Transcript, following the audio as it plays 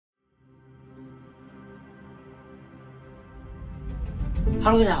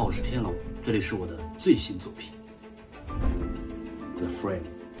Hello， 大家好，我是天龙，这里是我的最新作品《The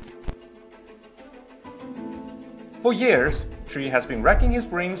Frame》。For years, Tree has been racking his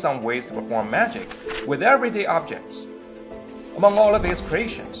brains on ways to perform magic with everyday objects. Among all of his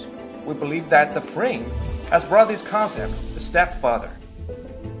creations, we believe that the frame has brought this concept a step further.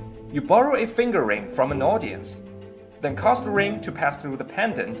 You borrow a finger ring from an audience, then cause the ring to pass through the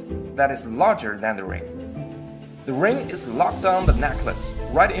pendant that is larger than the ring. The ring is locked on the necklace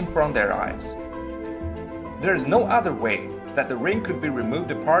right in front of their eyes. There is no other way that the ring could be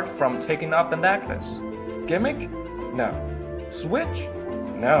removed apart from taking off the necklace. Gimmick? No. Switch?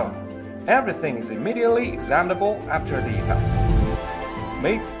 No. Everything is immediately examinable after the event.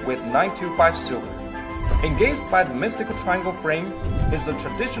 Made with 925 silver, engaged by the mystical triangle frame is the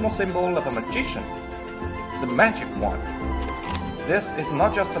traditional symbol of a magician, the magic wand. This is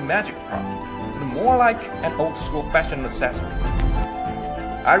not just a magic prop, but more like an old-school fashion accessory.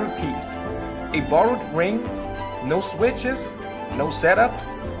 I repeat, a borrowed ring, no switches, no setup,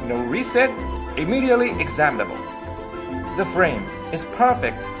 no reset, immediately examinable. The frame is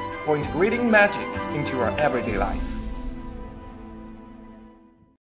perfect for integrating magic into our everyday life.